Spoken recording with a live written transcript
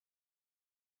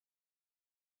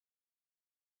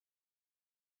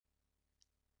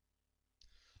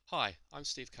Hi, I'm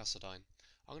Steve Cassadine.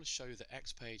 I'm going to show you the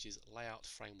XPages Layout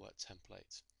Framework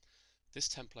Template. This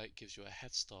template gives you a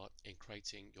head start in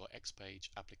creating your XPage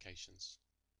applications.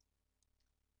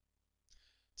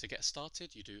 To get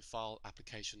started, you do File,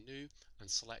 Application, New, and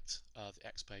select the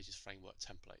XPages Framework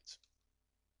Template.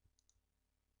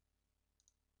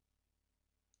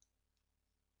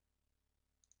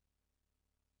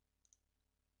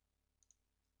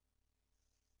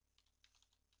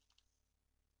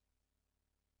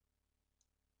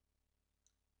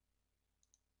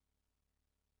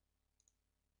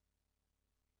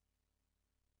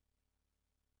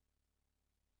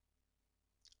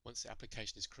 Once the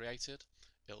application is created,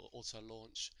 it will auto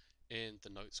launch in the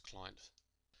Notes client.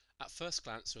 At first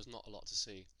glance, there is not a lot to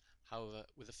see. However,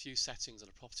 with a few settings and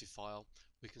a property file,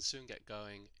 we can soon get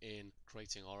going in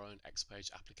creating our own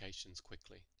XPage applications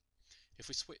quickly. If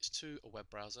we switch to a web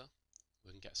browser,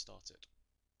 we can get started.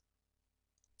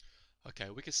 Okay,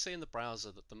 we can see in the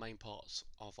browser that the main parts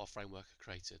of our framework are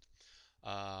created.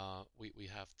 We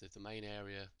have the main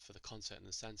area for the content in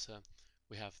the center.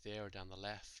 We have the area down the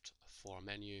left for our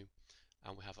menu,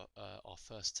 and we have our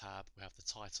first tab. We have the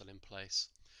title in place.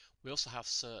 We also have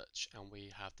search, and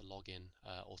we have the login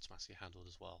automatically handled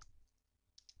as well.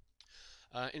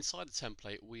 Inside the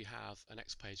template, we have an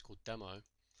XPage called Demo,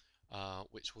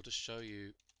 which will just show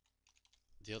you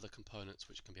the other components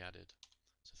which can be added.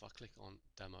 So if I click on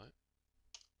Demo,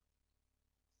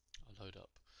 I'll load up.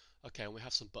 Okay, and we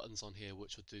have some buttons on here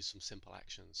which will do some simple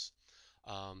actions.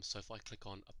 So if I click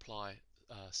on Apply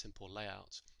Simple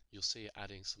Layout, you'll see it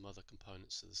adding some other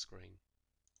components to the screen.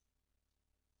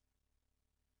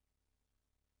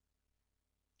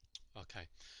 Okay,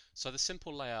 so the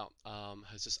simple layout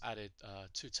has just added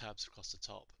two tabs across the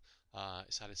top.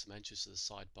 It's added some entries to the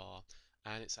sidebar,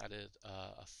 and it's added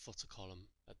a footer column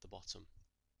at the bottom.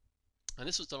 And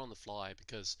this was done on the fly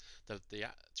because the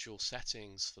actual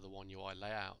settings for the OneUI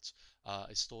layout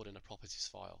is stored in a properties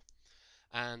file.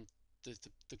 And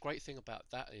the great thing about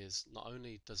that is not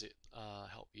only does it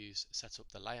help you set up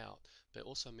the layout, but it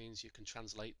also means you can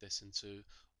translate this into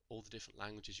all the different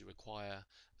languages you require,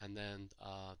 and then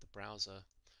the browser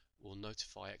will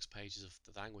notify XPages of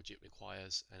the language it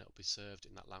requires, and it will be served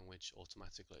in that language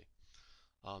automatically.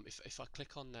 If I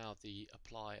click on now the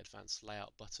Apply Advanced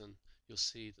Layout button, you'll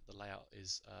see that the layout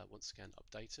is once again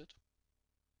updated.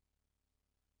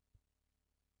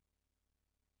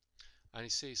 And you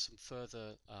see some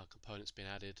further components being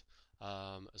added,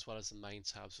 as well as the main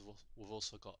tabs. We've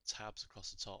also got tabs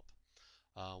across the top.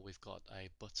 We've got a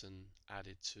button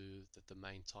added to the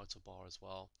main title bar as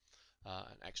well,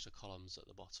 and extra columns at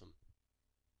the bottom.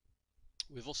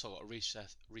 We've also got a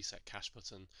reset cache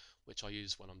button, which I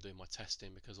use when I'm doing my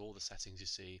testing, because all the settings you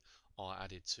see are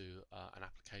added to an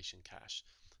application cache.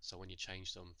 So when you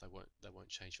change them, they won't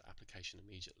change your application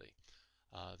immediately.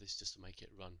 This is just to make it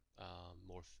run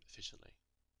more efficiently.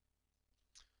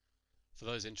 For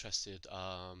those interested,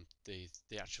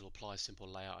 the actual apply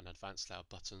simple layout and advanced layout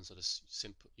buttons are just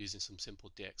using some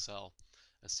simple DXL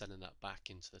and sending that back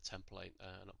into the template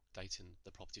and updating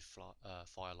the property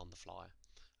file on the fly,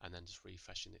 and then just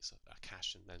refreshing its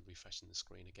cache and then refreshing the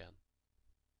screen again.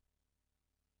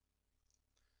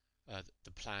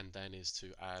 The plan then is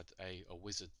to add a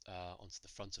wizard onto the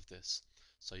front of this,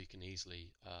 so you can easily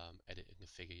edit and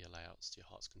configure your layouts to your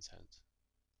heart's content.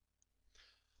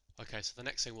 Okay, so the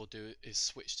next thing we'll do is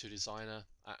switch to Designer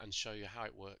and show you how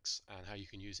it works and how you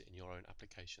can use it in your own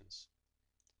applications.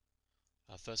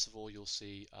 First of all, you'll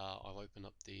see I've opened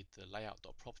up the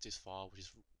layout.properties file, which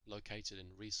is located in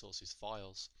Resources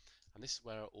Files, and this is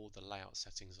where all the layout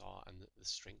settings are and the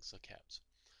strings are kept.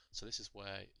 So this is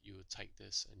where you would take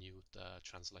this and you would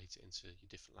translate it into your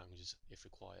different languages if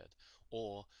required,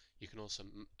 or you can also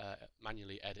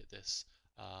manually edit this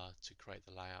to create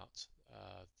the layout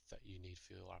that you need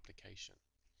for your application.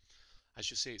 As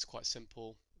you see, it's quite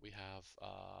simple. We have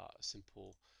a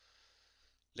simple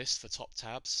list for top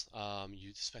tabs.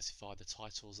 You specify the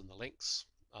titles and the links.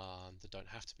 They don't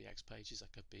have to be XPages.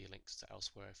 That could be links to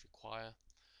elsewhere if required.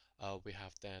 We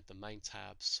have there the main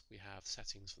tabs. We have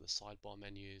settings for the sidebar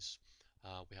menus.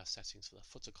 We have settings for the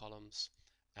footer columns,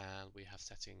 and we have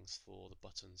settings for the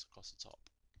buttons across the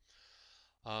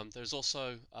top. There's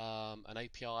also an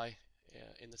API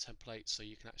in the template, so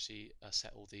you can actually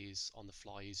set all these on the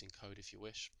fly using code if you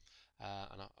wish,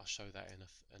 and I'll show that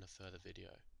in a further video.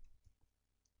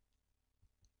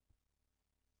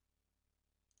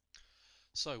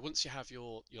 So once you have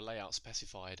your layout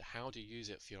specified, how do you use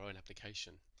it for your own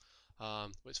application?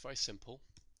 Well, it's very simple.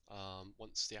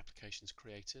 Once the application is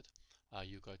created,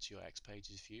 you go to your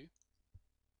XPages view,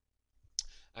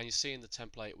 And you see in the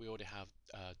template we already have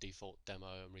default demo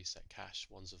and reset cache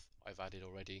ones I've added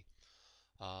already.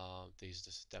 These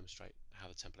just demonstrate how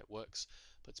the template works.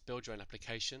 But to build your own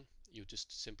application, you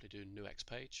just simply do new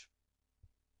XPage,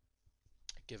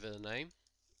 give it a name.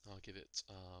 I'll give it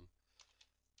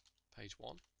page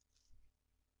 1.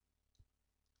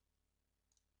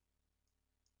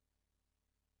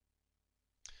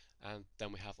 And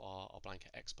then we have our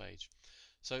blanket XPage.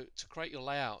 So to create your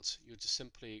layout, you just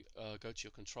simply go to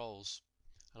your controls,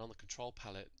 and on the control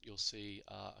palette you'll see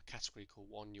a category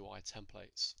called OneUI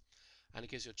templates, and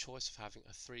it gives you a choice of having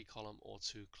a 3-column or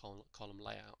 2-column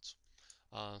layout.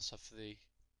 So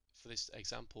for this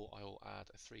example, I will add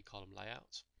a 3-column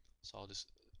layout. So I'll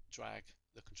just drag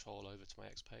the control over to my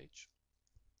XPage.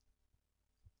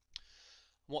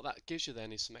 What that gives you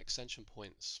then is some extension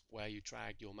points where you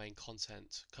drag your main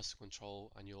content custom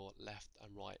control and your left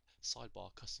and right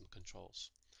sidebar custom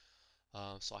controls.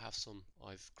 So I have some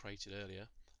I've created earlier.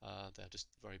 They're just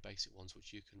very basic ones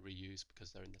which you can reuse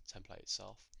because they're in the template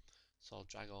itself. So I'll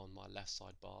drag on my left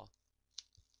sidebar.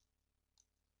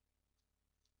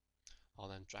 I'll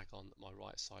then drag on my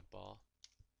right sidebar.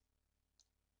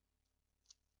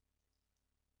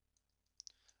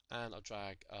 And I'll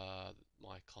drag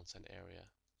my content area.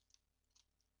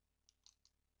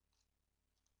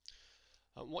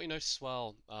 What you notice as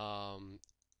well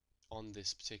on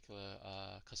this particular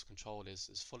custom control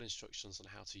is full instructions on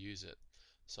how to use it.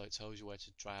 So it tells you where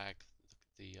to drag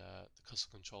the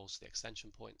custom controls to the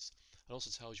extension points, and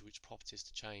also tells you which properties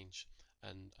to change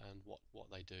and what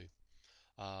they do.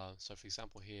 So for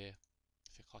example here,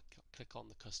 if you click on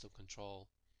the custom control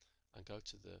and go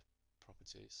to the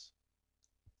properties,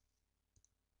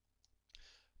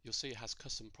 you'll see it has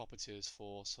custom properties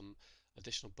for some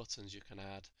additional buttons you can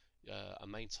add, a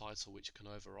main title which you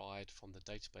can override from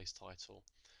the database title,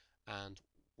 and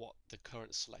what the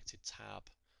current selected tab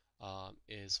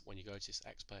is when you go to this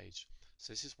XPage.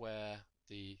 So this is where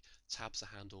the tabs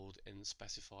are handled and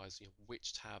specifies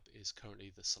which tab is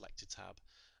currently the selected tab,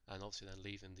 and obviously then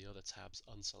leaving the other tabs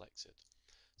unselected.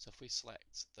 So if we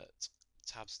select that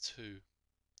tabs 2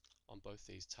 on both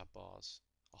these tab bars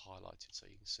are highlighted, so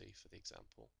you can see for the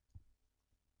example.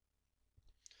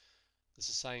 It's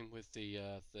the same with the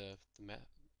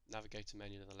navigator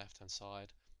menu on the left hand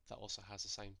side. That also has the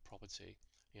same property,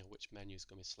 which menu is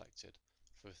going to be selected.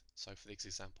 So for this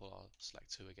example, I'll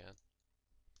select 2 again,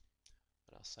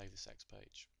 and I'll save this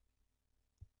XPage.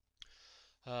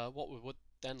 What we would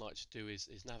then like to do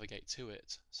is navigate to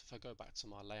it. So if I go back to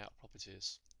my layout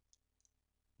properties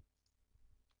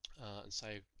and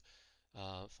say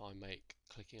if I make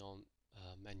clicking on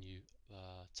menu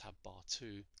tab bar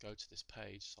 2 go to this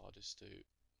page, so I'll just do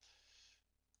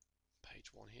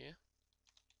page 1 here,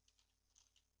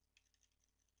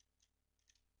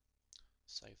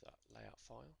 save that layout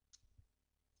file.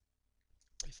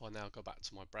 If I now go back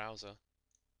to my browser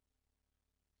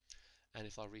and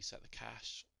if I reset the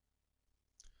cache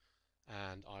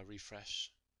and I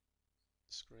refresh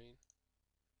the screen,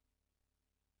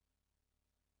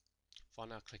 if I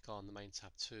now click on the main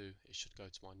tab 2, it should go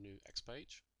to my new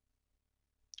XPage,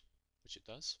 which it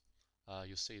does.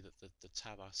 You'll see that the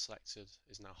tab I selected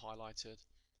is now highlighted.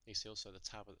 You see also the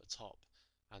tab at the top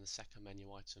and the second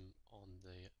menu item on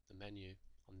the menu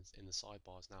in the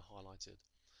sidebar is now highlighted.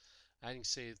 And you can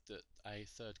see that a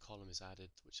 3rd column is added,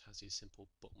 which has these simple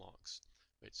bookmarks,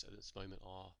 which at this moment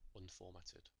are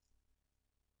unformatted.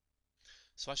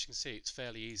 So as you can see, it's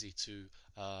fairly easy to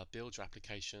build your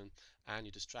application, and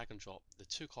you just drag and drop the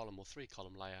 2-column or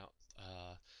 3-column layout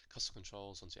custom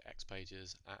controls onto your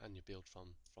XPages, and you build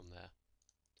from there.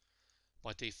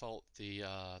 By default, the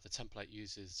template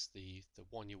uses the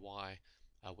OneUI,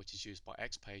 which is used by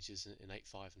XPages in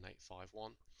 8.5 and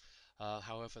 8.5.1.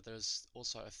 However, there's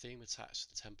also a theme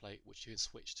attached to the template which you can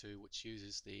switch to, which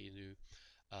uses the new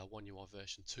OneUI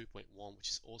version 2.1, which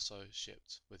is also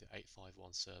shipped with the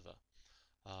 8.5.1 server.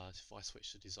 If I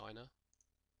switch to Designer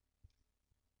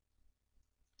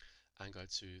and go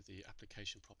to the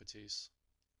application properties,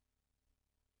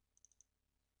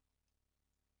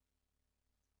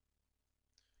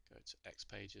 go to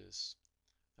XPages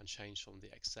and change from the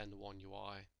Extend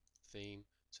OneUI theme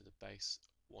to the base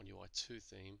OneUI 2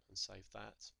 theme and save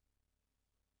that.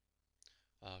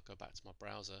 Go back to my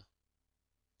browser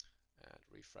and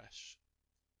refresh,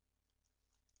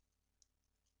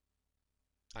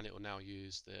 and it will now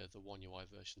use the OneUI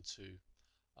version 2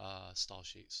 style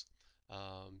sheets.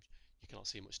 You cannot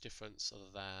see much difference other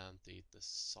than the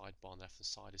sidebar on the left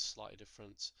side is slightly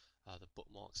different. The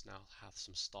bookmarks now have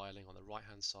some styling on the right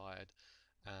hand side,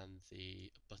 and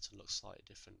the button looks slightly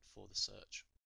different for the search.